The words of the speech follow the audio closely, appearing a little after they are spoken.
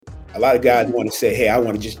A lot of guys want to say, hey, I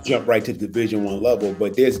want to just jump right to the Division I level,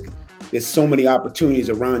 but there's so many opportunities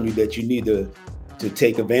around you that you need to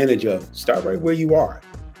take advantage of. Start right where you are.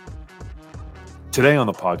 Today on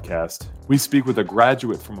the podcast, we speak with a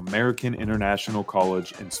graduate from American International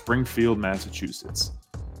College in Springfield, Massachusetts.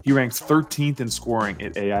 He ranks 13th in scoring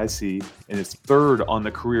at AIC and is third on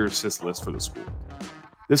the career assist list for the school.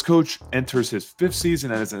 This coach enters his fifth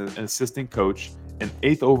season as an assistant coach and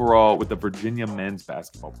eighth overall with the Virginia men's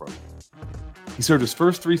basketball program. He served his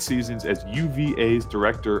first 3 seasons as UVA's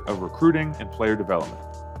Director of Recruiting and Player Development.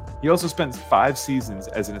 He also spent 5 seasons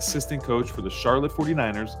as an assistant coach for the Charlotte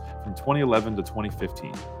 49ers from 2011 to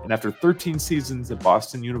 2015, and after 13 seasons at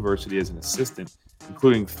Boston University as an assistant,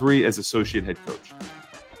 including 3 as associate head coach.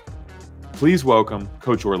 Please welcome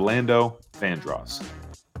Coach Orlando Vandross.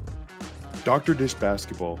 Dr. Dish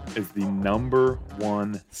Basketball is the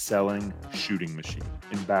 #1 selling shooting machine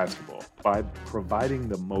in basketball by providing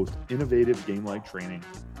the most innovative game-like training,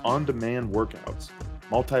 on-demand workouts,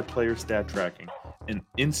 multiplayer stat tracking, and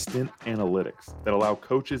instant analytics that allow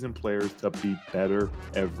coaches and players to be better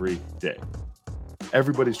every day.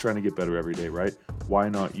 Everybody's trying to get better every day, right? Why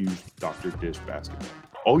not use Dr. Dish Basketball?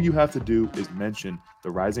 All you have to do is mention the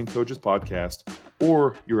Rising Coaches podcast,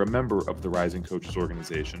 or you're a member of the Rising Coaches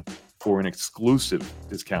organization for an exclusive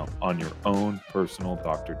discount on your own personal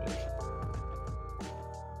Dr. Dish.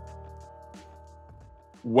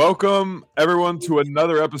 Welcome, everyone, to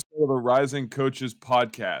another episode of the Rising Coaches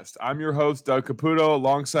podcast. I'm your host, Doug Caputo,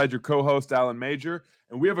 alongside your co-host, Alan Major,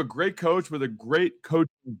 and we have a great coach with a great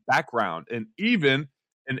coaching background and even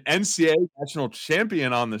an NCAA national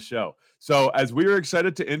champion on the show. So as we are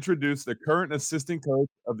excited to introduce the current assistant coach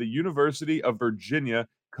of the University of Virginia,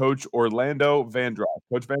 Coach Orlando Vandross.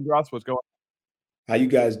 Coach Vandross, what's going on? How you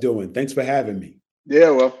guys doing? Thanks for having me.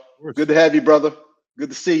 Yeah, well, good to have you, brother.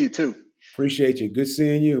 Good to see you, too. Appreciate you. Good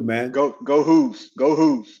seeing you, man. Go Hoos. Go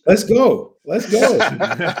Hoos. Let's go.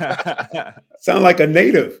 Sound like a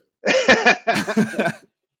native.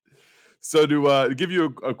 So to give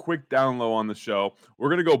you a quick down low on the show, we're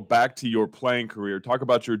going to go back to your playing career, talk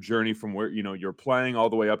about your journey from where you're playing all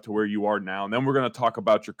the way up to where you are now. And then we're going to talk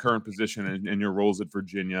about your current position and your roles at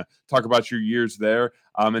Virginia, talk about your years there.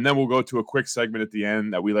 And then we'll go to a quick segment at the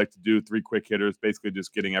end that we like to do, 3 quick hitters, basically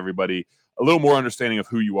just getting everybody a little more understanding of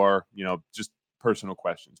who you are, just personal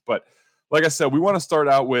questions. But like I said, we want to start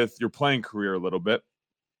out with your playing career a little bit.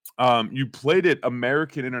 You played at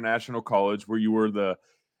American International College where you were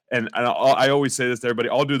and I always say this to everybody,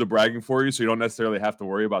 I'll do the bragging for you, so you don't necessarily have to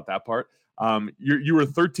worry about that part. You were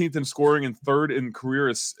 13th in scoring and 3rd in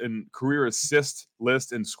career assist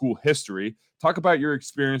list in school history. Talk about your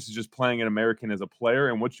experiences just playing at American as a player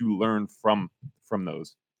and what you learned from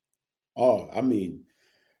those. Oh,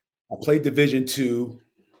 I played Division II,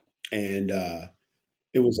 and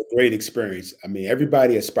it was a great experience.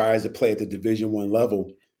 Everybody aspires to play at the Division I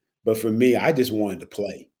level, but for me, I just wanted to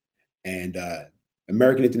play. And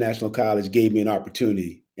American International College gave me an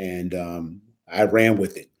opportunity, and I ran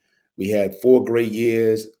with it. We had 4 great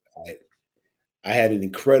years. I had an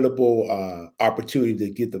incredible opportunity to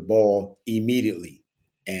get the ball immediately,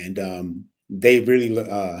 and they really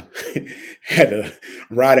had to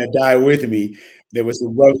ride or die with me. There was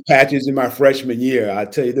some rough patches in my freshman year. I'll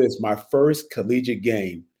tell you this, my first collegiate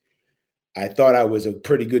game, I thought I was a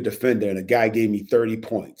pretty good defender, and a guy gave me 30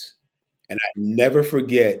 points. And I never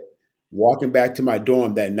forget walking back to my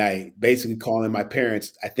dorm that night, basically calling my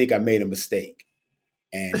parents, I think I made a mistake.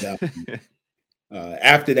 And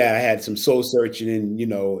after that, I had some soul searching. And,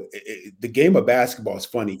 the game of basketball is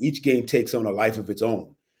funny. Each game takes on a life of its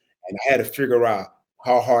own. And I had to figure out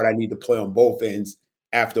how hard I need to play on both ends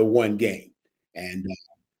after one game. And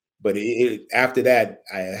but after that,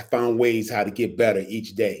 I found ways how to get better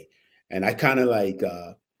each day. And I kind of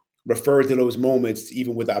refer to those moments,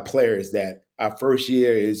 even with our players, that our first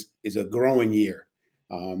year is a growing year.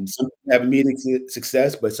 Some have immediate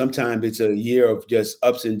success, but sometimes it's a year of just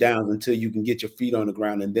ups and downs until you can get your feet on the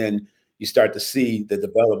ground, and then you start to see the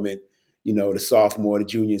development, the sophomore, the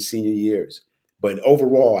junior, and senior years. But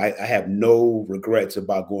overall, I have no regrets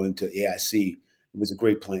about going to AIC. It was a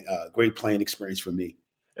great playing experience for me.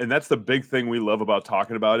 And that's the big thing we love about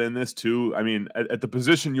talking about in this too. At the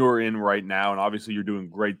position you're in right now, and obviously you're doing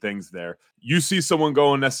great things there, you see someone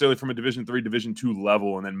going necessarily from a Division III, Division II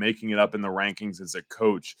level and then making it up in the rankings as a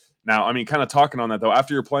coach. Now, kind of talking on that though,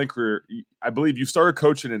 after your playing career, I believe you started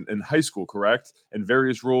coaching in high school, correct? And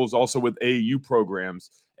various roles also with AAU programs.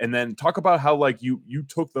 And then talk about how you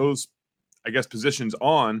took those, positions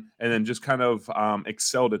on and then just kind of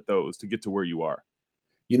excelled at those to get to where you are.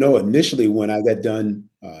 Initially when I got done,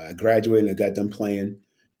 I graduated and I got done playing,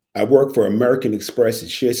 I worked for American Express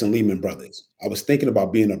and Shears and Lehman Brothers. I was thinking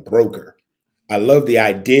about being a broker. I love the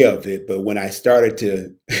idea of it, but when I started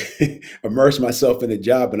to immerse myself in the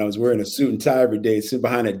job and I was wearing a suit and tie every day, sitting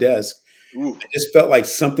behind a desk, Ooh. I just felt like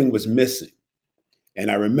something was missing. And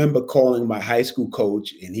I remember calling my high school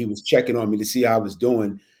coach, and he was checking on me to see how I was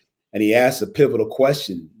doing. And he asked a pivotal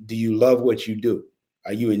question: do you love what you do?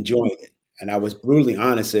 Are you enjoying it? And I was brutally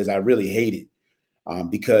honest, as I really hate it,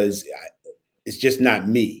 because it's just not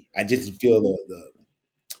me. I just feel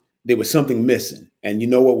there was something missing. And you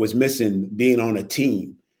know what was missing? Being on a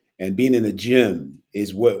team and being in the gym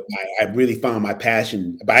is what I really found my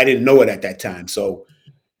passion, but I didn't know it at that time. So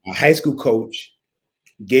a high school coach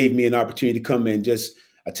gave me an opportunity to come in.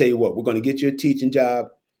 I tell you what, we're going to get you a teaching job,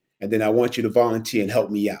 and then I want you to volunteer and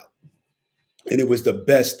help me out. And it was the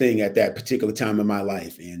best thing at that particular time in my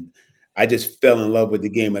life. And I just fell in love with the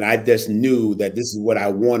game, and I just knew that this is what I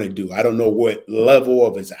want to do. I don't know what level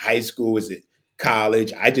of, is it high school, is it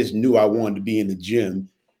college? I just knew I wanted to be in the gym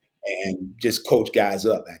and just coach guys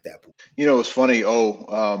up at that point. You know, it's funny.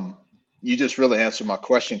 You just really answered my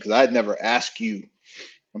question, because I'd never asked you.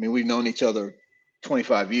 I mean, we've known each other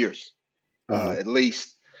 25 years, at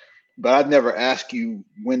least, but I'd never asked you,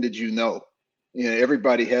 when did you know? You know,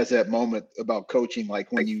 everybody has that moment about coaching,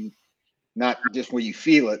 like when you, not just when you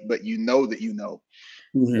feel it, but you know that you know.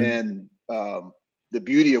 Mm-hmm. And the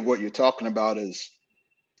beauty of what you're talking about is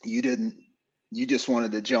you just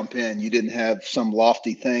wanted to jump in. You didn't have some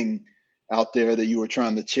lofty thing out there that you were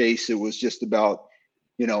trying to chase. It was just about,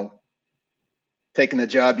 you know, taking the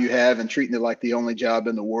job you have and treating it like the only job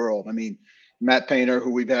in the world. I mean, Matt Painter,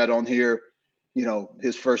 who we've had on here, you know,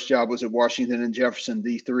 his first job was at Washington and Jefferson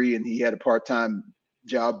D3, and he had a part-time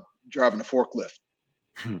job driving a forklift.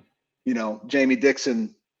 You know, Jamie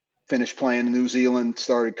Dixon finished playing in New Zealand,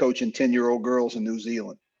 started coaching 10-year-old girls in New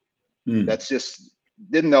Zealand. That's just,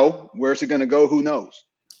 didn't know, where's it going to go? Who knows?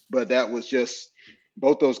 But that was just,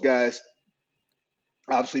 both those guys,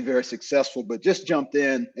 obviously very successful, but just jumped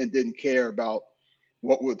in and didn't care about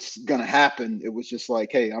what was going to happen. It was just like,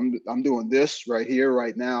 hey, I'm doing this right here,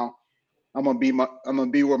 right now. I'm gonna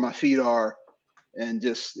be where my feet are, and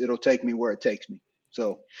just, it'll take me where it takes me.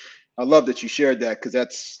 So I love that you shared that,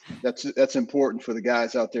 because that's important for the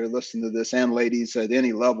guys out there listening to this, and ladies at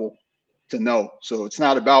any level, to know. So it's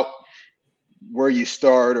not about where you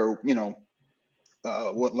start, or, you know,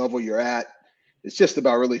 what level you're at. It's just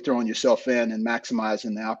about really throwing yourself in and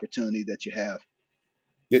maximizing the opportunity that you have.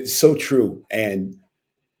 It's so true. And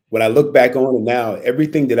when I look back on it now,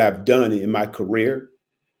 everything that I've done in my career,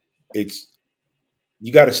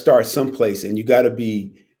 you got to start someplace, and you got to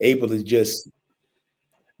be able to just,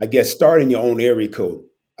 I guess, start in your own area code.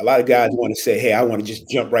 A lot of guys want to say, hey, I want to just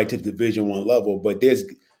jump right to the Division I level, but there's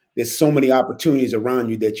so many opportunities around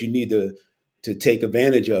you that you need to take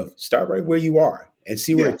advantage of. Start right where you are and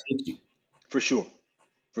see where it takes you. For sure.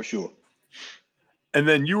 For sure. And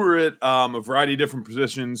then you were at a variety of different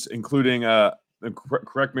positions, including,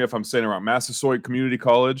 correct me if I'm saying it wrong, Massasoit Community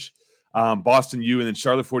College, Boston U, and then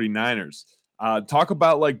Charlotte 49ers. Talk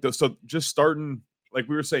about so just starting, like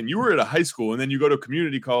we were saying, you were at a high school, and then you go to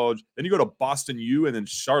community college, then you go to Boston U, and then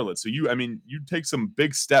Charlotte. So you take some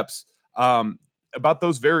big steps. About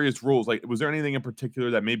those various rules, like, was there anything in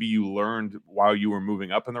particular that maybe you learned while you were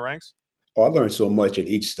moving up in the ranks? Oh, I learned so much at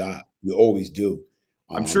each stop. You always do.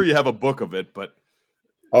 I'm sure you have a book of it, but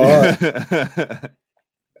I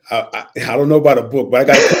don't know about a book, but I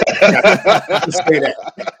got to say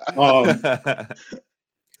that.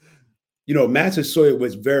 You know, Massasoit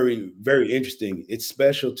was very, very interesting. It's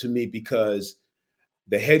special to me because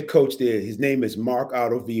the head coach there, his name is Mark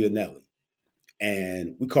Otto Villanelli,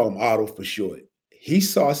 and we call him Otto for short. He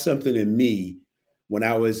saw something in me when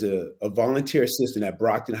I was a volunteer assistant at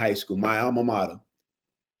Brockton High School, my alma mater,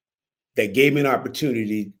 that gave me an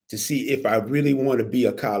opportunity to see if I really want to be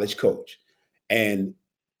a college coach. And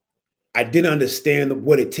I didn't understand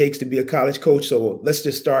what it takes to be a college coach. So let's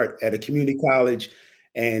just start at a community college,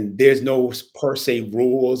 and there's no per se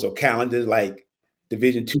rules or calendars like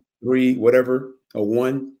Division II, III, whatever, or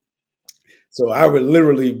one. So I would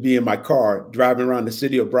literally be in my car driving around the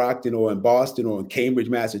city of Brockton or in Boston or in Cambridge,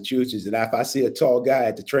 Massachusetts. And if I see a tall guy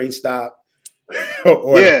at the train stop,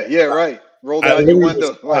 right. Roll down your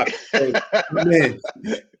window. Like, hey, man,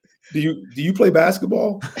 do you play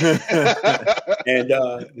basketball? And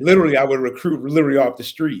literally, I would recruit literally off the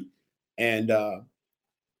street. And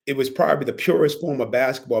it was probably the purest form of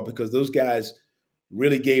basketball because those guys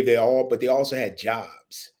really gave their all, but they also had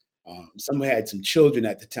jobs. Some had some children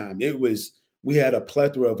at the time. We had a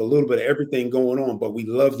plethora of a little bit of everything going on, but we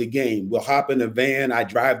loved the game. We'll hop in the van. I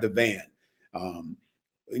drive the van.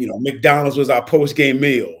 McDonald's was our post-game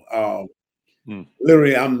meal.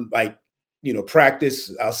 Literally, I'm like,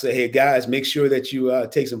 practice. I'll say, hey, guys, make sure that you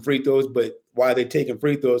take some free throws. But while they're taking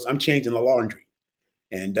free throws, I'm changing the laundry.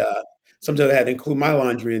 And sometimes I had to include my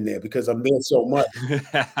laundry in there because I'm there so much.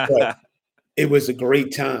 But it was a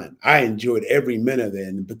great time. I enjoyed every minute of it.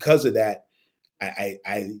 And because of that,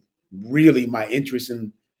 I really, my interest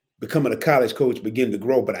in becoming a college coach began to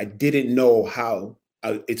grow, but I didn't know how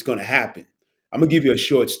it's going to happen. I'm going to give you a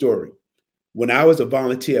short story. When I was a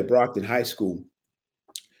volunteer at Brockton High School,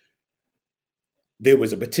 there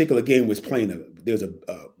was a particular game was playing. There was a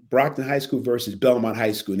Brockton High School versus Belmont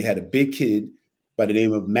High School, and they had a big kid by the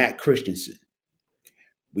name of Matt Christensen.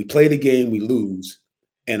 We play the game, we lose,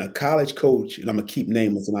 and a college coach, and I'm going to keep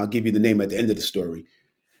nameless, and I'll give you the name at the end of the story,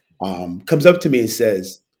 comes up to me and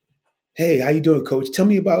says, hey, how you doing, coach? Tell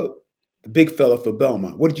me about the big fella for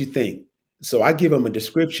Belmont. What did you think? So I give him a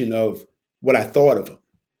description of what I thought of him.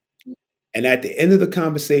 And at the end of the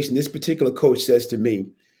conversation, this particular coach says to me,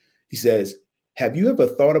 he says, have you ever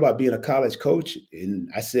thought about being a college coach? And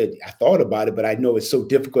I said, I thought about it, but I know it's so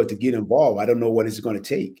difficult to get involved. I don't know what it's going to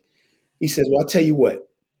take. He says, well, I'll tell you what,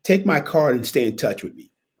 take my card and stay in touch with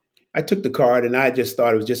me. I took the card and I just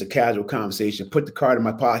thought it was just a casual conversation, put the card in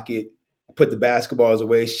my pocket, put the basketballs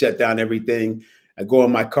away, shut down everything. I go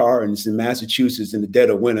in my car, and it's in Massachusetts in the dead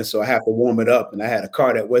of winter, so I have to warm it up. And I had a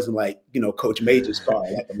car that wasn't like, Coach Major's car,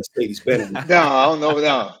 like a Mercedes-Benz. No, I don't know.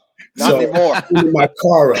 No, not anymore. I'm warming my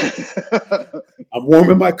car up. I'm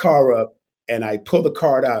warming my car up, and I pull the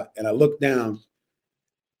card out, and I look down.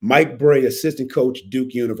 Mike Bray, assistant coach,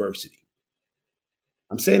 Duke University.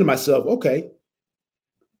 I'm saying to myself, okay,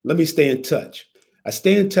 let me stay in touch. I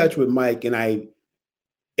stay in touch with Mike, and I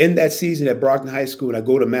end that season at Brockton High School, and I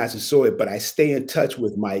go to Massasoit, but I stay in touch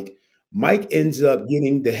with Mike. Mike ends up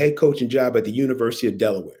getting the head coaching job at the University of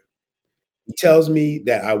Delaware. He tells me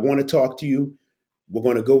that I want to talk to you. We're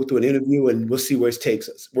going to go through an interview, and we'll see where it takes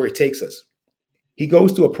us. He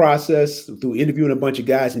goes through a process through interviewing a bunch of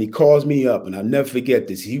guys, and he calls me up, and I'll never forget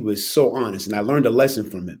this. He was so honest, and I learned a lesson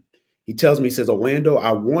from him. He tells me, he says, Orlando,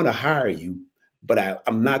 I want to hire you, but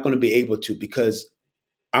I'm not going to be able to because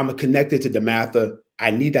I'm connected to DeMatha. I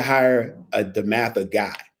need to hire a DeMatha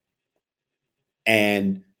guy.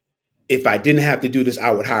 And if I didn't have to do this, I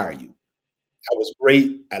would hire you. I was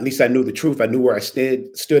great. At least I knew the truth. I knew where I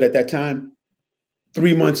stood at that time.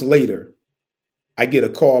 3 months later, I get a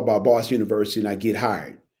call by Boston University and I get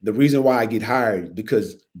hired. The reason why I get hired is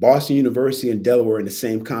because Boston University and Delaware were in the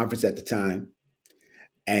same conference at the time.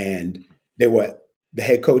 And they were the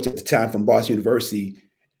head coach at the time from Boston University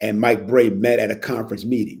and Mike Bray met at a conference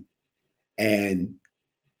meeting. And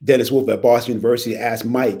Dennis Wolf at Boston University asked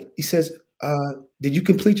Mike, he says, did you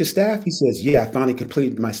complete your staff? He says, yeah, I finally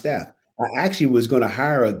completed my staff. I actually was going to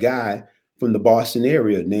hire a guy from the Boston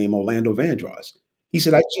area named Orlando Vandross. He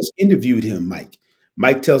said, I just interviewed him, Mike.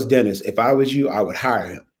 Mike tells Dennis, if I was you, I would hire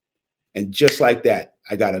him. And just like that,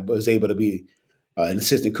 was able to be an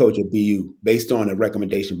assistant coach at BU based on a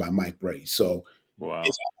recommendation by Mike Bray. So wow.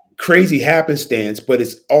 It's crazy happenstance, but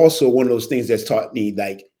it's also one of those things that's taught me,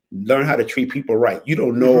 like, learn how to treat people right. You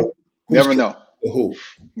don't know. Never know. Who.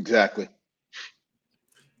 Exactly.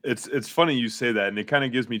 It's funny you say that, and it kind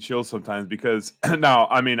of gives me chills sometimes because now,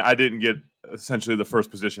 I mean, I didn't get essentially the first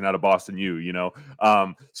position out of Boston U,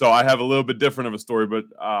 so I have a little bit different of a story. But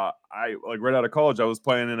I right out of college, I was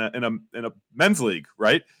playing in a men's league.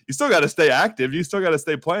 Right, you still got to stay active. You still got to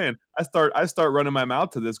stay playing. I start running my mouth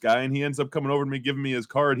to this guy, and he ends up coming over to me, giving me his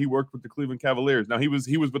card. He worked with the Cleveland Cavaliers. Now he was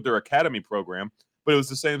with their academy program, but it was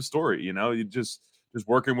the same story. You just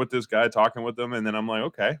working with this guy, talking with them, and then I'm like,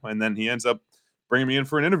 okay, and then he ends up bringing me in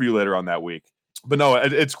for an interview later on that week. But no,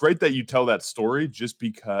 it's great that you tell that story just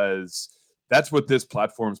because that's what this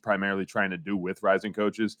platform is primarily trying to do with rising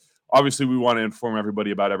coaches. Obviously, we want to inform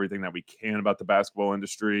everybody about everything that we can about the basketball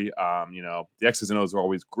industry. The X's and O's are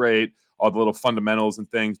always great, all the little fundamentals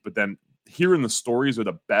and things, but then hearing the stories are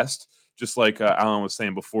the best. Just like Alan was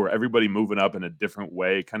saying before, everybody moving up in a different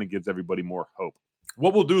way kind of gives everybody more hope.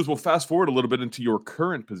 What we'll do is we'll fast forward a little bit into your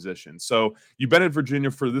current position. So you've been in Virginia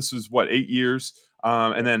for 8 years,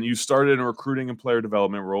 and then you started in a recruiting and player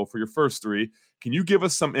development role for your first 3. Can you give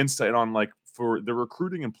us some insight on, like, for the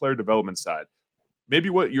recruiting and player development side, maybe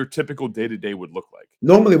what your typical day-to-day would look like?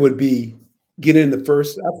 Normally would be get in the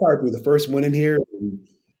first, I'll probably be the first one in here and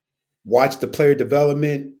watch the player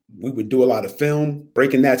development. We would do a lot of film,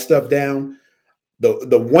 breaking that stuff down.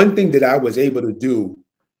 The one thing that I was able to do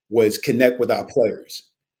was connect with our players,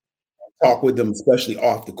 talk with them, especially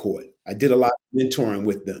off the court. I did a lot of mentoring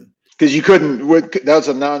with them. Because you couldn't, that was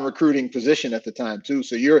a non-recruiting position at the time too.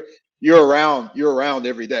 So you're you're around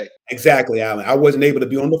every day. Exactly, Alan. I wasn't able to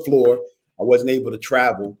be on the floor. I wasn't able to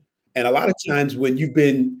travel. And a lot of times when you've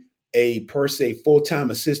been a per se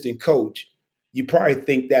full-time assistant coach, you probably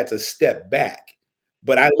think that's a step back.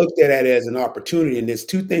 But I looked at it as an opportunity. And there's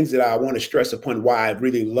two things that I want to stress upon why I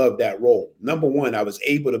really love that role. Number one, I was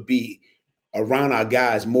able to be around our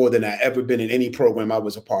guys more than I ever been in any program I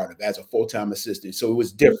was a part of as a full-time assistant. So it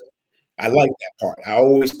was different. I like that part. I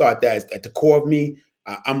always thought that at the core of me,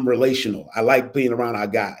 I'm relational. I like being around our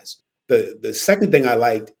guys. The second thing I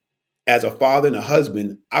liked as a father and a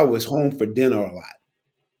husband, I was home for dinner a lot.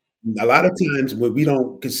 A lot of times when we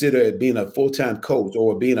don't consider being a full-time coach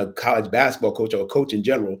or being a college basketball coach or a coach in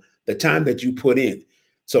general, the time that you put in.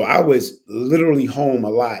 So I was literally home a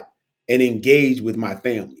lot and engaged with my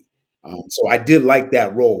family. So I did like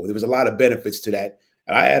that role. There was a lot of benefits to that.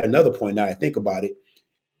 And I had another point now I think about it.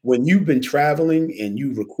 When you've been traveling and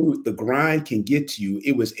you recruit, the grind can get to you.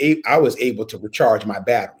 I was able to recharge my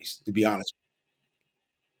batteries, to be honest.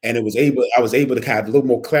 And I was able to have a little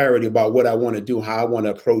more clarity about what I want to do, how I want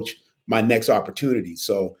to approach my next opportunity.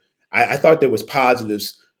 So I thought there was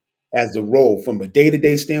positives as the role from a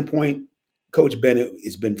day-to-day standpoint. Coach Bennett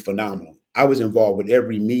has been phenomenal. I was involved with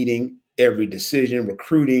every meeting, every decision,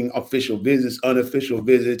 recruiting, official visits, unofficial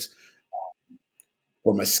visits.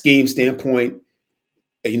 From a scheme standpoint,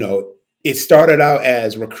 it started out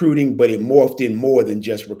as recruiting, but it morphed in more than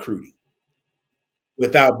just recruiting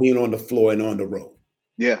without being on the floor and on the road.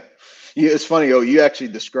 Yeah. Yeah, it's funny. Oh, you actually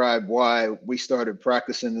described why we started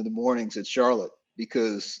practicing in the mornings at Charlotte,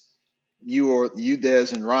 because you,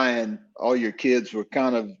 Des, and Ryan, all your kids were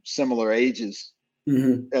kind of similar ages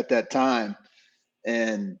at that time.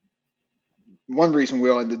 And one reason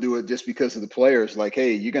we wanted to do it just because of the players, like,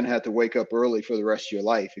 hey, you're going to have to wake up early for the rest of your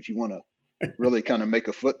life if you want to really kind of make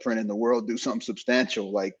a footprint in the world, do something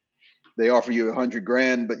substantial. Like, they offer you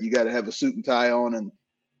 $100,000, but you got to have a suit and tie on and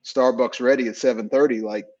Starbucks ready at 7:30.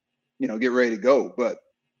 Like, get ready to go. But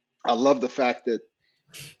I love the fact that,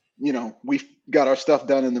 we got our stuff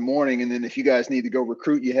done in the morning. And then if you guys need to go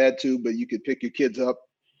recruit, you had to, but you could pick your kids up,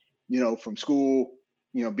 from school,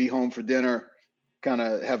 be home for dinner, kind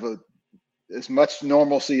of have as much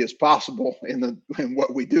normalcy as possible in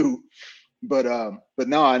what we do. But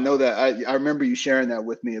no, I know that I remember you sharing that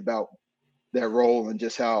with me about that role and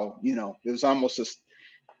just how, it was almost just,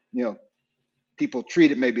 people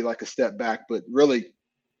treat it maybe like a step back, but really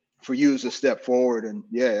for you is a step forward. And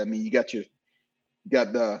yeah, I mean, you got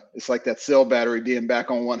it's like that cell battery being back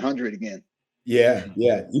on 100 again. Yeah.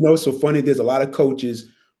 It's so funny. There's a lot of coaches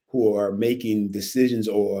who are making decisions,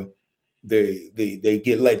 or they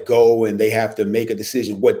get let go and they have to make a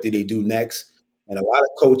decision. What do they do next? And a lot of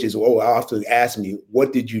coaches will often ask me,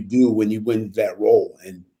 what did you do when you win that role?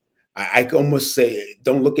 And I can almost say,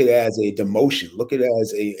 don't look at it as a demotion. Look at it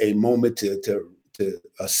as a moment to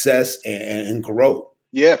assess and grow.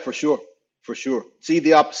 Yeah, for sure. See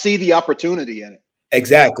the opportunity in it.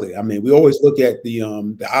 Exactly. I mean, we always look at the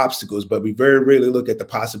obstacles, but we very rarely look at the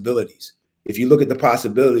possibilities. If you look at the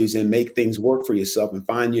possibilities and make things work for yourself and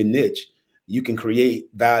find your niche, you can create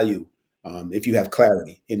value if you have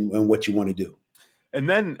clarity in what you want to do. And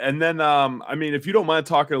then, I mean, if you don't mind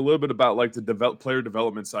talking a little bit about like the player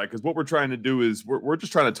development side, because what we're trying to do is we're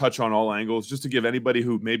just trying to touch on all angles, just to give anybody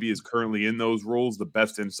who maybe is currently in those roles the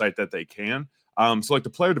best insight that they can. So like the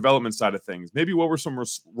player development side of things, maybe what were some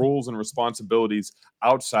roles and responsibilities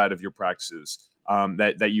outside of your practices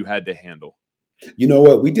that you had to handle? You know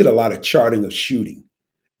what? We did a lot of charting of shooting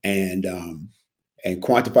and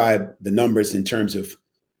quantify the numbers in terms of,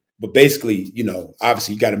 but basically,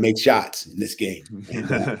 obviously you got to make shots in this game.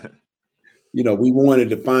 And, we wanted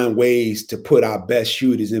to find ways to put our best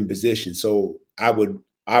shooters in position. So I would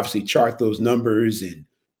obviously chart those numbers and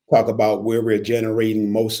talk about where we're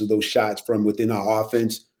generating most of those shots from within our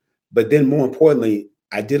offense. But then more importantly,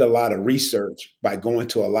 I did a lot of research by going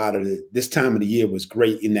to a lot of this time of the year was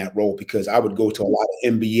great in that role, because I would go to a lot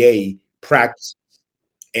of NBA practice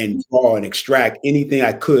and draw and extract anything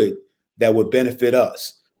I could that would benefit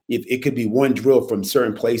us. If it could be one drill from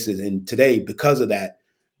certain places. And today, because of that,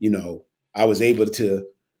 I was able to,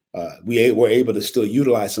 we were able to still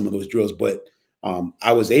utilize some of those drills, but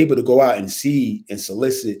I was able to go out and see and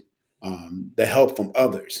solicit the help from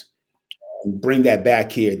others and bring that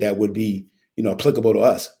back here that would be, applicable to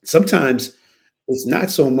us. Sometimes it's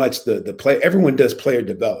not so much the play. Everyone does player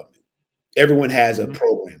development. Everyone has a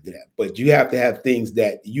program for that, but you have to have things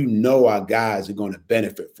that our guys are going to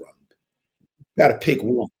benefit from. You got to pick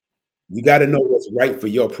one. You got to know what's right for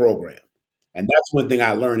your program. And that's one thing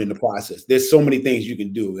I learned in the process. There's so many things you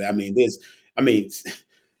can do. I mean,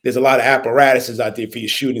 there's a lot of apparatuses out there for your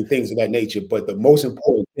shooting, things of that nature. But the most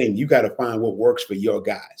important thing, you got to find what works for your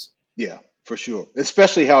guys. Yeah, for sure.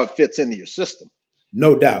 Especially how it fits into your system.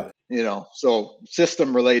 No doubt. So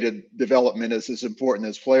system related development is as important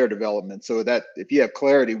as player development. So that if you have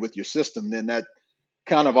clarity with your system, then that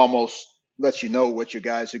kind of almost lets you know what your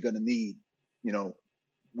guys are going to need,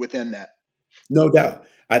 within that. No doubt.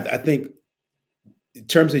 I think in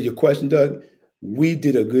terms of your question, Doug, we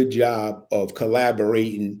did a good job of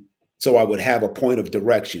collaborating so I would have a point of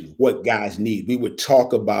direction, what guys need. We would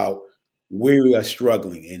talk about where we are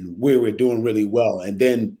struggling and where we're doing really well. And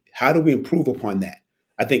then how do we improve upon that?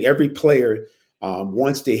 I think every player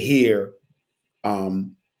wants to hear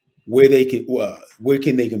where they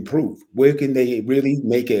improve, where can they really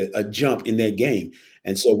make a jump in their game.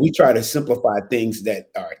 And so we try to simplify things that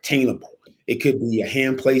are attainable. It could be a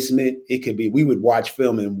hand placement. It could be, we would watch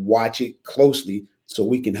film and watch it closely so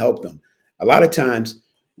we can help them. A lot of times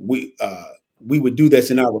we would do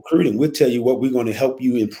this in our recruiting. We'll tell you what we're going to help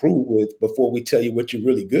you improve with before we tell you what you're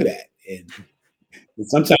really good at. And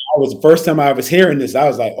sometimes the first time I was hearing this, I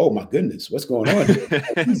was like, oh my goodness, what's going on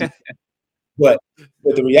here? But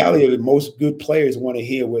the reality of it, most good players want to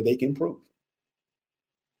hear where they can improve.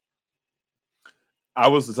 I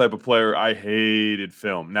was the type of player, I hated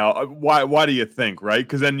film. Now, why do you think, right?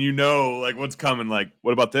 Because then like what's coming, like,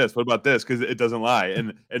 what about this? What about this? Because it doesn't lie.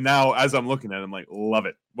 And now as I'm looking at it, I'm like, love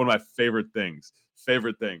it. One of my favorite things.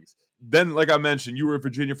 Then, like I mentioned, you were at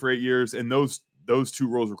Virginia for 8 years, and those two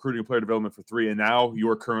roles, recruiting and player development, for 3, and now you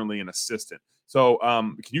are currently an assistant. So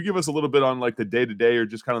can you give us a little bit on like the day-to-day or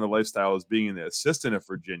just kind of the lifestyle as being the assistant at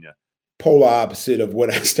Virginia? Polar opposite of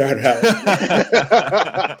what I started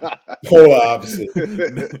out. Polar opposite.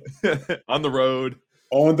 On the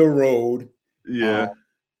road. Yeah.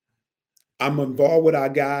 I'm involved with our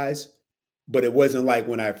guys, but it wasn't like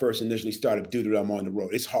when I first initially started, dude, I'm on the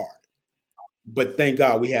road. It's hard. But thank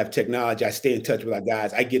God we have technology. I stay in touch with our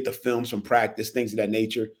guys. I get the films from practice, things of that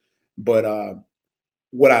nature. But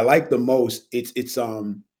what I like the most, it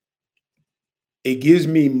gives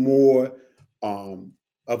me more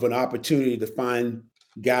of an opportunity to find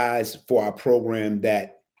guys for our program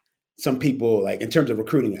that some people, like in terms of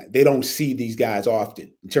recruiting, they don't see these guys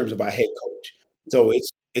often in terms of our head coach. So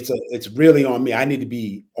it's really on me. I need to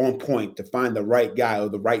be on point to find the right guy or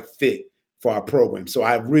the right fit for our program. So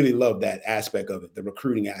I really love that aspect of it, the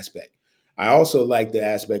recruiting aspect. I also like the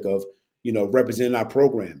aspect of, representing our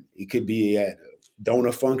program. It could be at a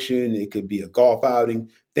donor function. It could be a golf outing,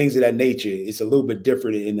 things of that nature. It's a little bit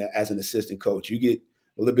different as an assistant coach. You get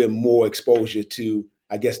a little bit more exposure to,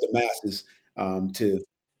 I guess, the masses to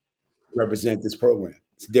represent this program.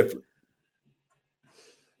 It's different.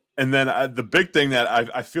 And then the big thing that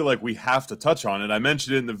I feel like we have to touch on, and I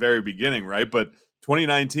mentioned it in the very beginning, right? But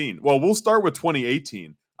 2019, well, we'll start with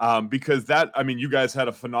 2018 because you guys had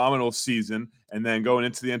a phenomenal season, and then going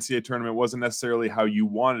into the NCAA tournament wasn't necessarily how you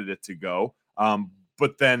wanted it to go.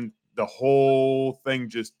 But then the whole thing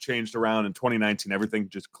just changed around in 2019. Everything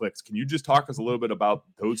just clicks. Can you just talk us a little bit about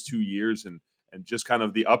those 2 years and just kind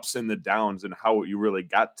of the ups and the downs and how you really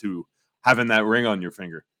got to having that ring on your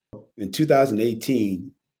finger? In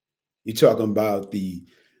 2018, you're talking about the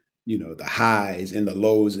highs and the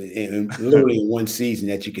lows and literally in one season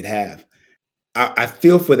that you could have. I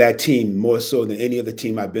feel for that team more so than any other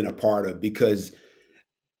team I've been a part of because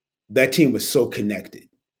that team was so connected,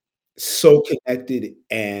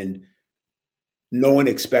 and no one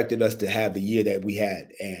expected us to have the year that we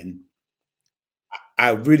had. And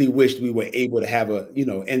I really wished we were able to have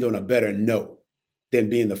end on a better note than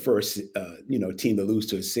being the first, team to lose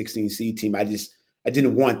to a 16 seed team. I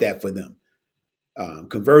didn't want that for them.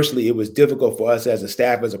 Conversely, it was difficult for us as a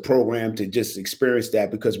staff, as a program, to just experience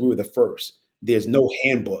that because we were the first. There's no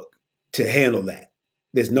handbook to handle that.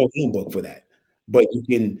 There's no handbook for that. But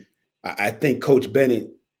I think Coach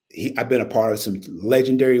Bennett, I've been a part of some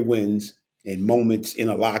legendary wins and moments in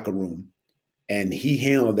a locker room, and he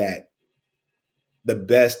handled that the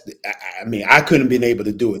best. I couldn't have been able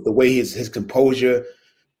to do it. The way his composure,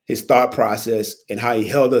 his thought process, and how he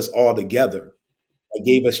held us all together, it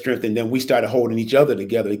gave us strength. And then we started holding each other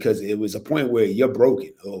together because it was a point where you're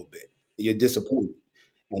broken a little bit. You're disappointed.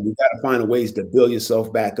 And you got to find ways to build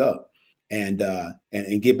yourself back up and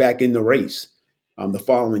get back in the race the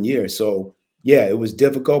following year. So, yeah, it was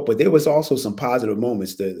difficult, but there was also some positive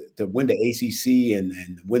moments to win the ACC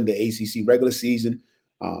and win the ACC regular season.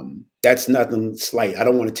 That's nothing slight. I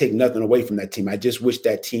don't want to take nothing away from that team. I just wish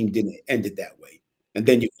that team didn't end it that way. And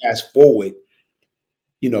then you fast forward,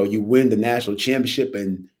 you win the national championship,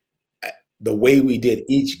 and the way we did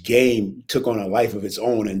each game took on a life of its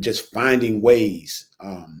own, and just finding ways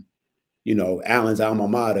Allen's alma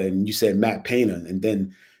mater, and you said Matt Painter, and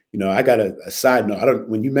then, I got a side note.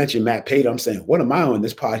 When you mentioned Matt Painter, I'm saying, what am I on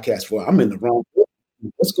this podcast for? I'm in the wrong.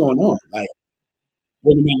 What's going on? Like,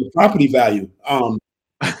 what do you mean the property value?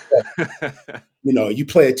 You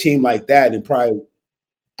play a team like that, and probably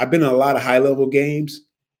I've been in a lot of high level games.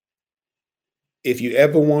 If you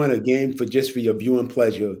ever want a game for your viewing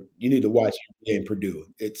pleasure, you need to watch in Purdue.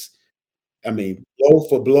 Blow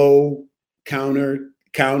for blow, counter,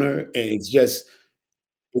 and yeah,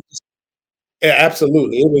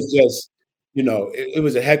 absolutely. It was just, it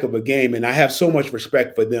was a heck of a game, and I have so much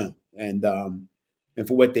respect for them and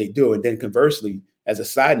for what they do. And then conversely, as a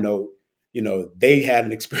side note, they had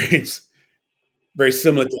an experience very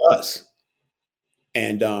similar to us.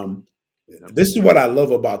 And this is what I love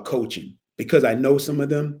about coaching, because I know some of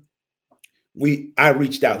them. I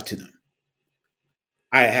reached out to them.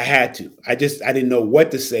 I had to. I didn't know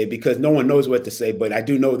what to say, because no one knows what to say. But I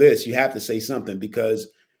do know this: you have to say something, because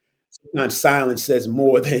sometimes silence says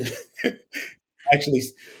more than actually.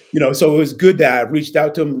 So it was good that I reached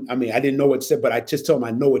out to them. I didn't know what to say, but I just told them,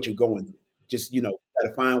 I know what you're going through. Just got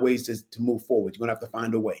to find ways to move forward. You're gonna have to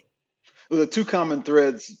find a way. Well, the two common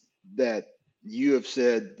threads that you have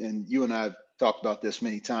said, and you and I have talked about this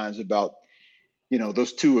many times, about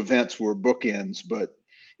those two events were bookends, but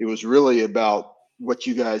it was really about what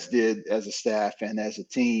you guys did as a staff and as a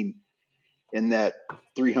team in that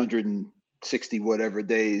 360 whatever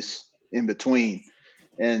days in between.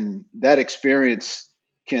 And that experience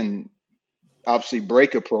can obviously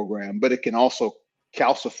break a program, but it can also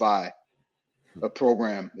calcify a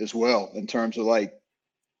program as well, in terms of, like,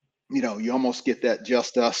 you almost get that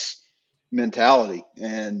just us mentality.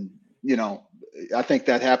 And I think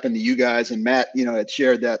that happened to you guys, and Matt had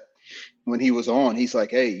shared that when he was on. He's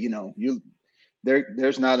like, hey,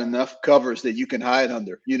 there's not enough covers that you can hide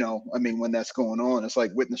under. When that's going on, it's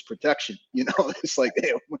like witness protection. It's like,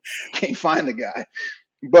 hey, can't find the guy.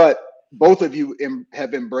 But both of you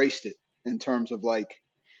have embraced it, in terms of, like,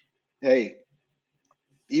 hey,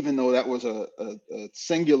 even though that was a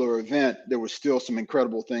singular event, there was still some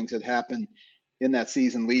incredible things that happened in that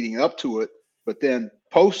season leading up to it. But then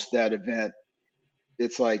post that event,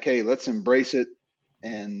 it's like, hey, let's embrace it,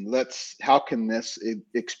 and how can this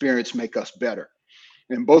experience make us better?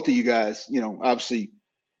 And both of you guys, obviously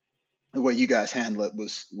the way you guys handle it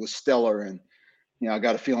was stellar. And I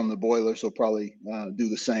got a feeling the Boilers will probably do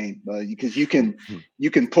the same, because you can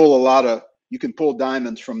pull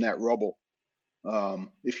diamonds from that rubble,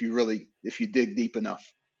 if you dig deep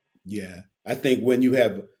enough. Yeah, I think when you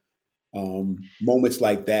have moments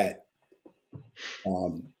like that,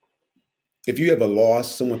 if you have a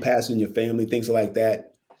loss, someone passing in your family, things like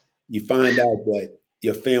that, you find out that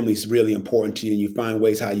your family is really important to you, and you find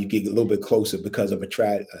ways how you get a little bit closer because of a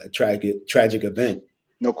tragic event.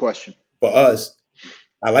 No question. For us,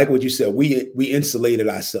 I like what you said. We insulated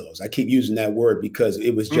ourselves. I keep using that word because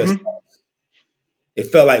it was just, it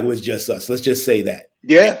felt like it was just us. Let's just say that.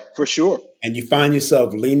 Yeah, for sure. And you find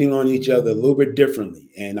yourself leaning on each other a little bit differently,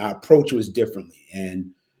 and our approach was differently.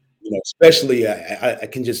 And especially I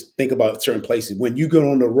can just think about certain places when you go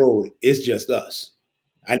on the road, it's just us.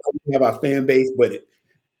 I know we have our fan base, but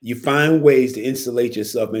you find ways to insulate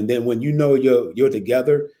yourself, and then when you're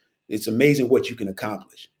together, it's amazing what you can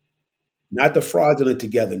accomplish. Not the fraudulent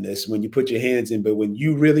togetherness when you put your hands in, but when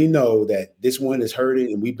you really know that this one is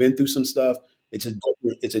hurting and we've been through some stuff, it's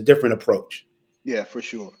a different approach. Yeah, for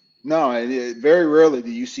sure. No, very rarely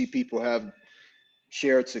do you see people have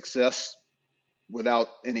shared success without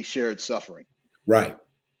any shared suffering. Right.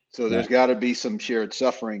 So there's got to be some shared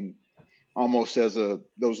suffering, almost as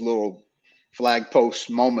those little flag post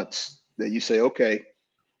moments that you say, okay,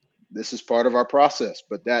 this is part of our process,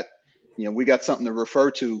 but that, we got something to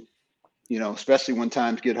refer to, especially when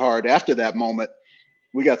times get hard after that moment,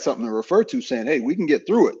 we got something to refer to, saying, hey, we can get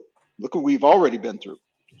through it. Look what we've already been through.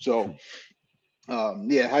 So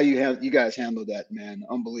yeah, how you guys handle that, man,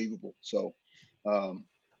 unbelievable. So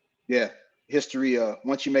yeah, history,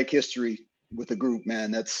 once you make history with a group,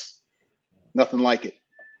 man, that's nothing like it.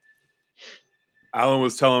 Alan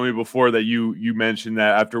was telling me before that you mentioned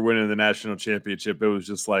that after winning the national championship, it was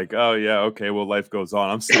just like, oh yeah, okay, well, life goes on.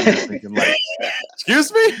 I'm sitting here thinking, like,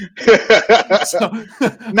 excuse me?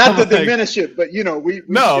 Not to diminish it, but we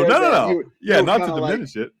no. You not to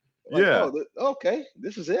diminish it. Like, yeah. Oh, okay,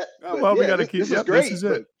 this is it. Oh, well, we got to keep. This is great. This is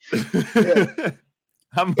it. Yeah.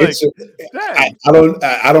 I'm like,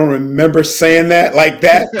 I don't remember saying that like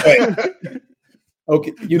that. But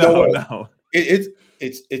okay, know what? No.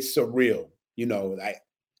 It's surreal.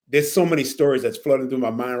 There's so many stories that's flooding through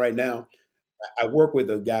my mind right now. I work with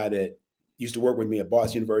a guy that used to work with me at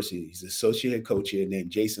Boston University. He's an associate head coach here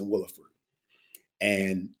named Jason Williford.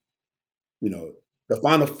 And, the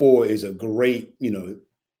Final Four is a great,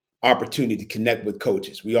 opportunity to connect with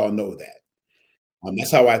coaches. We all know that.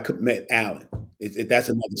 That's how I met Allen. That's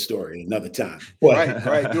another story, another time. But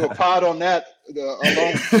Right. Do a pod on that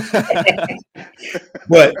alone.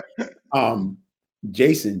 but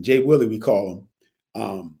Jason, Jay Willie, we call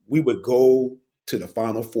him. We would go to the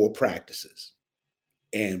Final Four practices,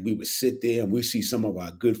 and we would sit there and we see some of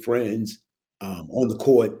our good friends on the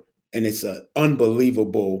court, and it's an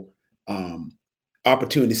unbelievable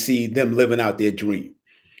opportunity to see them living out their dream.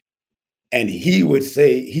 And he would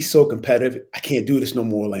say, he's so competitive, I can't do this no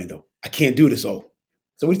more, Orlando. I can't do this. So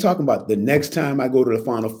we're talking about the next time I go to the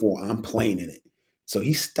Final Four, I'm playing in it. So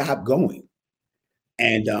he stopped going.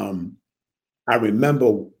 And I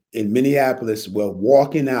remember in Minneapolis,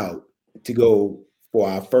 walking out to go for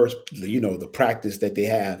our first, the practice that they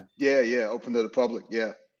have. Yeah, open to the public,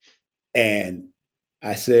 yeah. And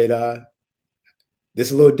I said, this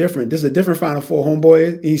is a little different. This is a different Final Four,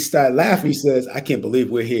 homeboy. He started laughing. He says, I can't believe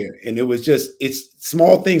we're here. And it's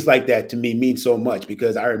small things like that to me mean so much,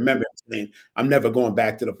 because I remember saying, I'm never going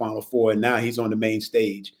back to the Final Four. And now he's on the main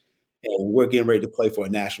stage and we're getting ready to play for a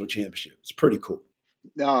national championship. It's pretty cool.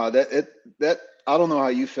 No, that I don't know how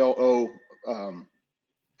you felt.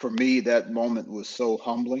 For me, that moment was so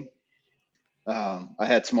humbling. I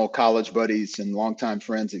had some old college buddies and longtime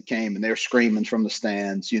friends that came, and they're screaming from the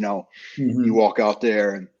stands. You walk out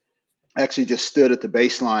there, and I actually just stood at the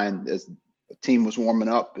baseline as the team was warming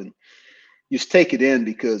up, and you just take it in,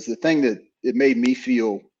 because the thing that it made me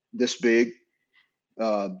feel this big,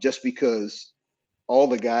 just because all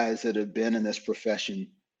the guys that have been in this profession,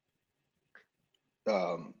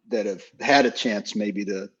 that have had a chance maybe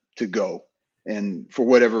to go, and for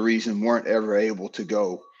whatever reason weren't ever able to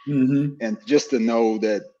go. And just to know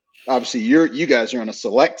that obviously you guys are on a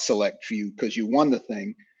select few because you won the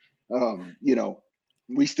thing.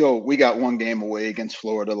 We got one game away against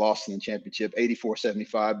Florida, lost in the championship,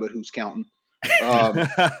 84-75, but who's counting?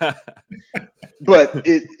 But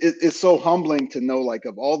it's so humbling to know, like,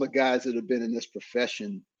 of all the guys that have been in this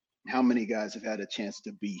profession, how many guys have had a chance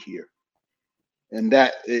to be here. And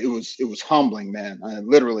that it was humbling, man. I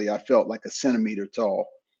felt like a centimeter tall,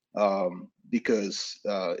 because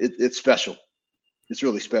it's special. It's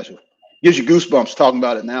really special. Gives you goosebumps talking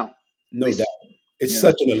about it now. No doubt. It's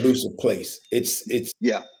such an elusive place. It's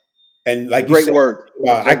yeah. And like great you said, word.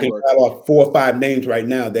 I can rattle off 4 or 5 names right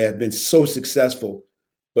now that have been so successful,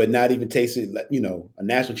 but not even tasted, a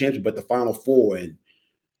national championship, but the Final Four. And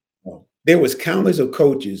there was countless of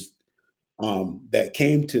coaches that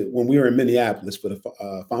came to, when we were in Minneapolis for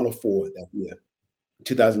the Final Four that year,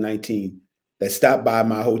 2019, that stopped by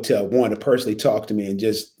my hotel, wanted to personally talk to me and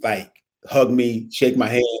just like hug me, shake my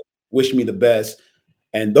hand, wish me the best.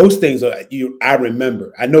 And those things I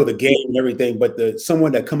remember. I know the game and everything, but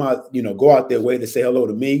someone that come out, go out their way to say hello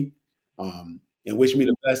to me, and wish me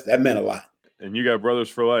the best, that meant a lot. And you got brothers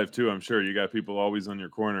for life too, I'm sure. You got people always on your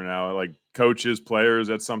corner now, like coaches, players.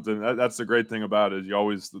 That's something. That's the great thing about it.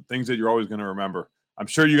 The things that you're always going to remember. I'm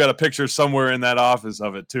sure you got a picture somewhere in that office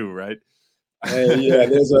of it too, right? Yeah,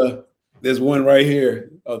 there's one right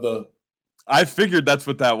here of the. I figured that's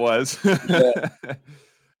what that was. Yeah.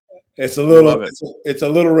 It's a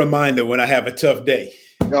little reminder when I have a tough day.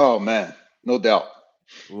 Oh man, no doubt.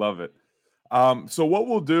 Love it. So what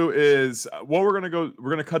we'll do is we're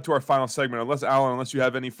going to cut to our final segment. Unless you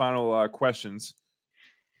have any final questions.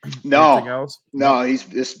 No. Anything else? No,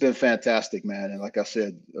 it's been fantastic, man. And like I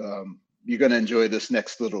said, you're going to enjoy this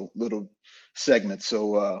next little segment.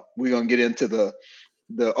 So we're going to get into the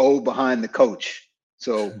O behind the coach.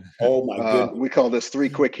 So oh my goodness. We call this 3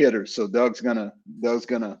 quick hitters. So Doug's gonna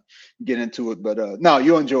get into it, but no,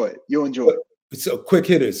 you'll enjoy it. You'll enjoy it. So quick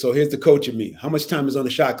hitters. So here's the coach and me. How much time is on the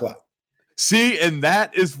shot clock? See, and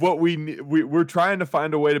that is what we need. We're trying to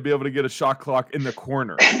find a way to be able to get a shot clock in the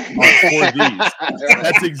corner for these.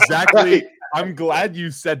 That's exactly. Right. I'm glad you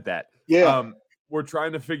said that. Yeah. We're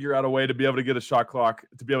trying to figure out a way to be able to get a shot clock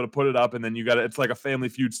to be able to put it up, and then it's like a Family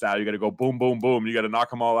Feud style. You got to go boom, boom, boom. You got to knock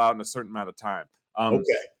them all out in a certain amount of time. Okay.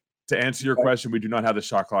 To answer your question, we do not have the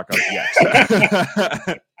shot clock up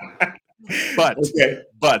yet.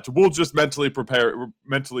 But we'll just mentally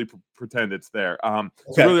pretend it's there. So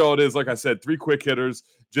really all it is, like I said, 3 quick hitters,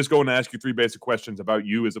 just going to ask you 3 basic questions about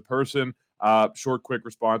you as a person, short, quick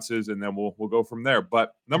responses, and then we'll go from there.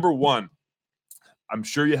 But number 1, I'm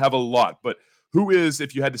sure you have a lot, but who is,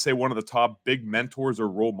 if you had to say, one of the top big mentors or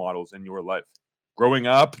role models in your life? Growing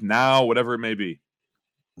up, now, whatever it may be.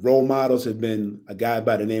 Role models have been a guy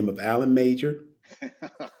by the name of Alan Major.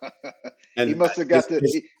 He And must have got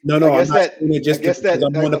the. no, I I'm guess not that. saying it I just guess because that.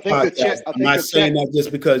 I'm on the I think the check. podcast. I I'm think not the saying check. that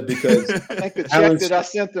just because I think the check Alan's, that I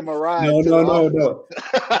sent them arrived no, to the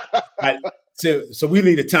no. So we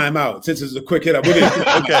need a timeout. Since it's a quick hit up, we need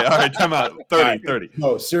a Okay, all right, time out. 30.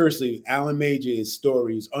 No, seriously, Alan Major's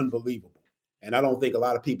story is unbelievable. And I don't think a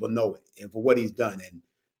lot of people know it and for what he's done. And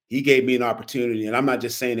he gave me an opportunity. And I'm not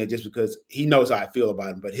just saying that just because he knows how I feel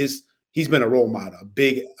about him, but he's been a role model,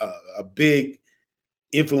 a big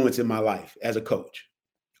influence in my life as a coach.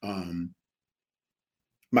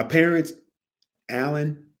 My parents,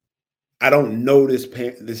 Alan, I don't know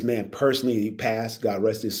this man personally. He passed, God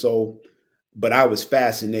rest his soul. But I was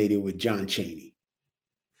fascinated with John Chaney,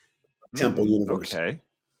 Temple University. Okay.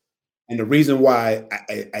 And the reason why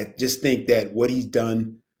I just think that what he's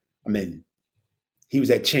done, I mean, he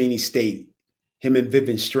was at Chaney State. Him and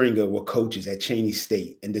Vivian Stringer were coaches at Chaney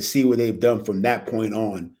State. And to see what they've done from that point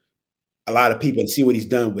on, a lot of people, and see what he's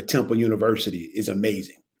done with Temple University is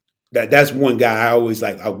amazing. That's one guy I always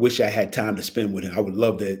I wish I had time to spend with him. I would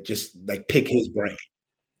love to just pick his brain.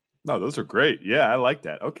 No, those are great. Yeah, I like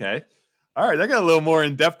that. Okay. All right, that got a little more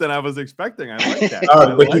in depth than I was expecting. I like that.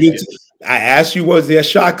 I asked you, was there a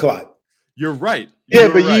shot clock? You're right.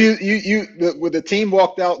 But right. you when the team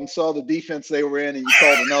walked out and saw the defense they were in, and you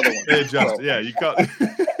called another one. They adjusted. Yeah, you called.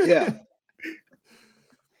 Yeah.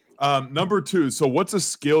 Number 2. So, what's a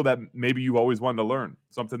skill that maybe you always wanted to learn?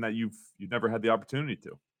 Something that you've never had the opportunity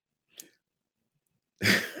to.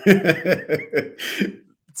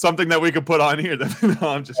 Something that we could put on here. No,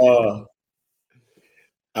 I'm just kidding.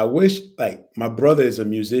 I wish, my brother is a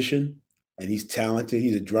musician and he's talented.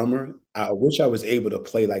 He's a drummer. I wish I was able to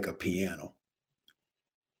play like a piano.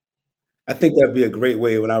 I think that'd be a great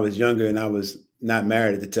way when I was younger and I was not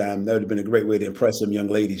married at the time. That would have been a great way to impress some young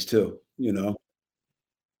ladies too,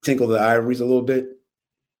 tinkle the ivories a little bit.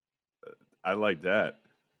 I like that.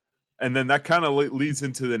 And then that kind of leads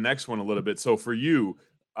into the next one a little bit. So for you,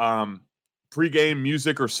 pre-game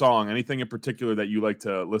music or song, anything in particular that you like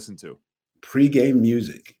to listen to? Pre-game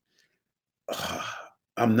music.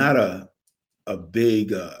 I'm not a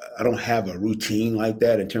big, I don't have a routine like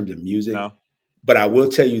that in terms of music. No. But I will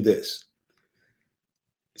tell you this,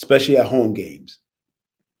 especially at home games.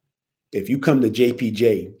 If you come to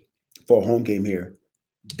JPJ for a home game here,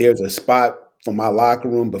 there's a spot for my locker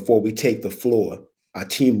room before we take the floor. Our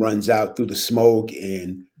team runs out through the smoke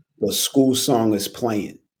and the school song is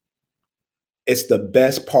playing. It's the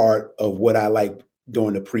best part of what I like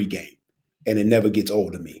during the pregame, and it never gets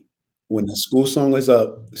old to me. When the school song is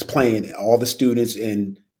up, it's playing, all the students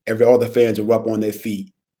and all the fans are up on their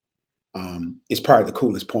feet. It's probably the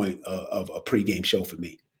coolest point of a pregame show for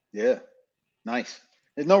me. Yeah, nice.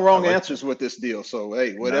 There's no wrong answers with this deal. So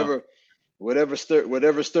hey, whatever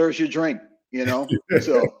stirs your drink,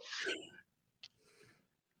 So.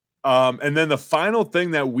 And then the final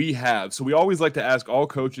thing that we have, so we always like to ask all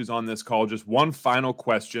coaches on this call just one final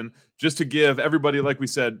question, just to give everybody, like we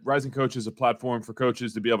said, Rising Coach is a platform for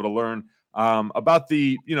coaches to be able to learn about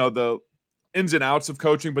the ins and outs of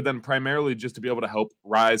coaching, but then primarily just to be able to help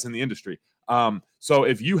rise in the industry. So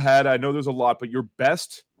if you had, I know there's a lot, but your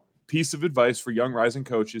best piece of advice for young rising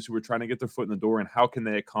coaches who are trying to get their foot in the door, and how can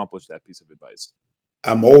they accomplish that piece of advice?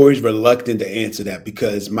 I'm always reluctant to answer that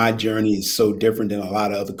because my journey is so different than a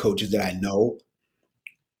lot of other coaches that I know.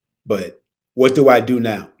 But what do I do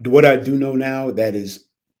now? What I do know now, that is,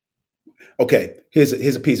 okay, here's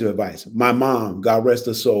a piece of advice. My mom, God rest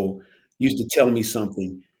her soul, used to tell me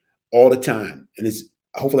something all the time. And it's,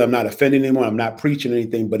 hopefully I'm not offending anyone. I'm not preaching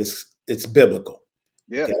anything, but it's biblical.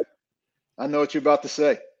 Yeah. Okay? I know what you're about to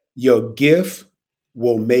say. Your gift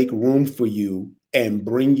will make room for you and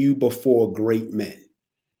bring you before great men.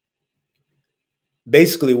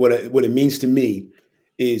 Basically, what it means to me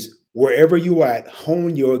is wherever you are at,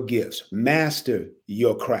 hone your gifts, master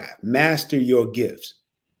your craft, master your gifts.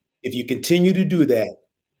 If you continue to do that,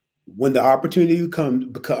 when the opportunity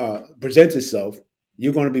presents itself,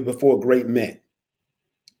 you're going to be before great men.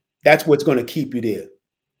 That's what's going to keep you there,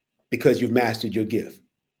 because you've mastered your gift.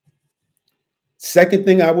 Second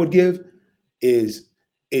thing I would give is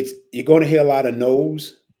you're going to hear a lot of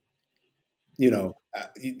no's.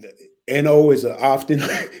 NO is often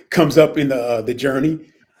comes up in the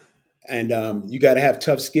journey, and you got to have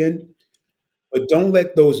tough skin, but don't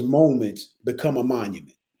let those moments become a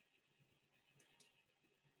monument.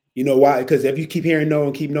 You know why? Because if you keep hearing no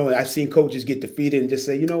and keep knowing, I've seen coaches get defeated and just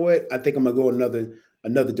say, you know what? I think I'm gonna go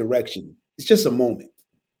another direction. It's just a moment.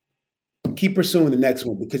 Keep pursuing the next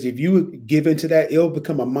one, because if you give into that, it'll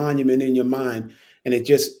become a monument in your mind, and it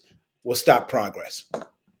just will stop progress.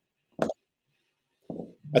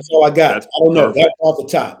 That's all I got. I don't know. That's off the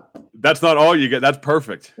top. That's not all you get. That's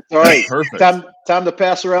perfect. All right. Perfect. Time to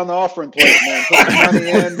pass around the offering plate, man. Put some money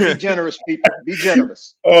in. Be generous, people. Be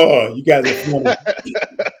generous. Oh, you guys are funny.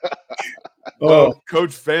 Well,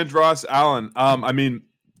 Coach Vandross, Alan, I mean,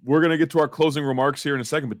 we're going to get to our closing remarks here in a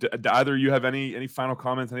second, but do either of you have any final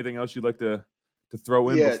comments, anything else you'd like to throw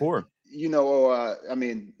in before? I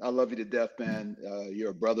mean, I love you to death, man.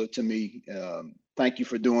 You're a brother to me. Thank you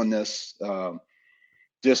for doing this.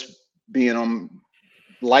 Just being on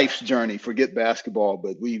life's journey, forget basketball,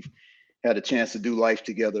 but we've had a chance to do life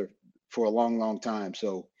together for a long, long time.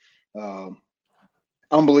 So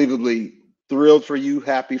unbelievably thrilled for you,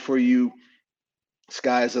 happy for you.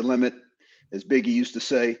 Sky's the limit, as Biggie used to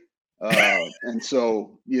say. And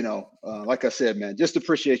so, like I said, man, just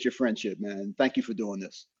appreciate your friendship, man. Thank you for doing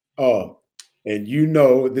this. Oh, and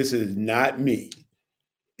this is not me.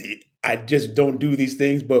 I just don't do these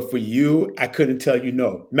things, but for you, I couldn't tell you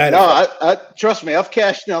no. I trust me, I've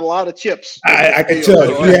cashed in a lot of chips. I can tell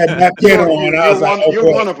you. You had that pin on. I was like,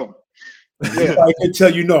 you're one of them. Yeah. I could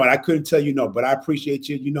tell you no, and I couldn't tell you no, but I appreciate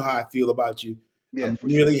you. You know how I feel about you. Yeah, I'm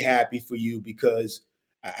really happy for you because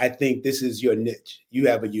I think this is your niche. You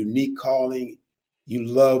have a unique calling. You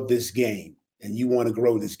love this game, and you want to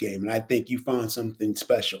grow this game. And I think you found something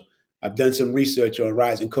special. I've done some research on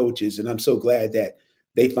rising coaches, and I'm so glad that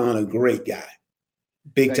they found a great guy,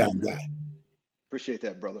 big time guy. Appreciate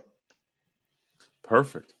that, brother.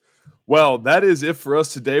 Perfect. Well, that is it for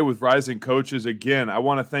us today with Rising Coaches. Again, I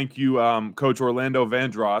want to thank you, Coach Orlando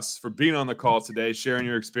Vandross, for being on the call today, sharing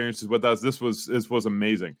your experiences with us. This was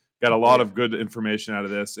amazing. Got a lot of good information out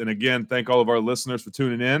of this. And again, thank all of our listeners for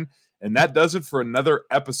tuning in. And that does it for another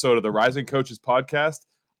episode of the Rising Coaches podcast.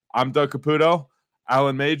 I'm Doug Caputo,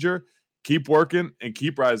 Alan Major. Keep working and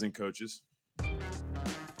keep rising, coaches.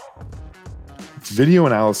 Video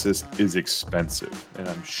analysis is expensive, and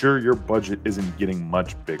I'm sure your budget isn't getting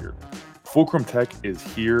much bigger. Fulcrum Tech is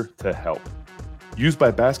here to help. Used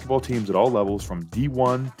by basketball teams at all levels from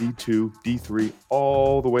D1, D2, D3,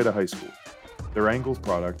 all the way to high school. Their Angles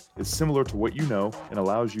product is similar to what you know and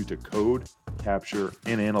allows you to code, capture,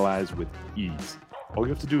 and analyze with ease. All you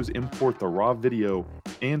have to do is import the raw video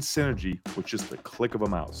and synergy with just the click of a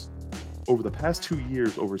mouse. Over the past 2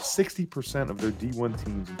 years, over 60% of their D1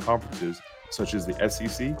 teams and conferences, such as the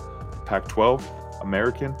SEC, Pac-12,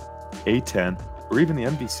 American, A10, or even the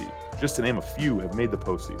NBC, just to name a few, have made the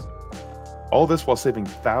postseason. All this while saving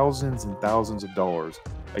thousands and thousands of dollars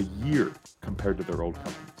a year compared to their old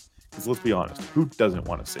companies. Because let's be honest, who doesn't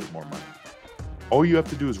want to save more money? All you have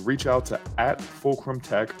to do is reach out to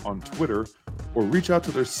 @FulcrumTech on Twitter or reach out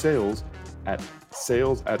to their sales at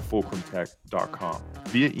sales@fulcrumtech.com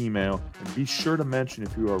via email, and be sure to mention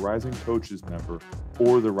if you are a Rising Coaches member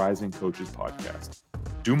or the Rising Coaches podcast.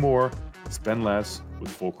 Do more, spend less with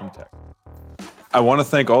Fulcrum Tech. I want to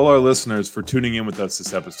thank all our listeners for tuning in with us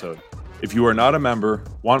this episode. If you are not a member,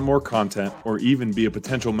 want more content, or even be a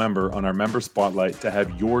potential member on our member spotlight to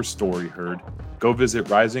have your story heard, go visit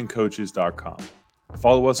risingcoaches.com.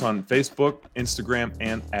 Follow us on Facebook, Instagram,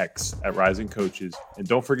 and X at Rising Coaches. And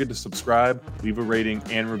don't forget to subscribe, leave a rating,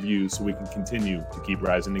 and review so we can continue to keep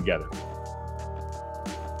rising together.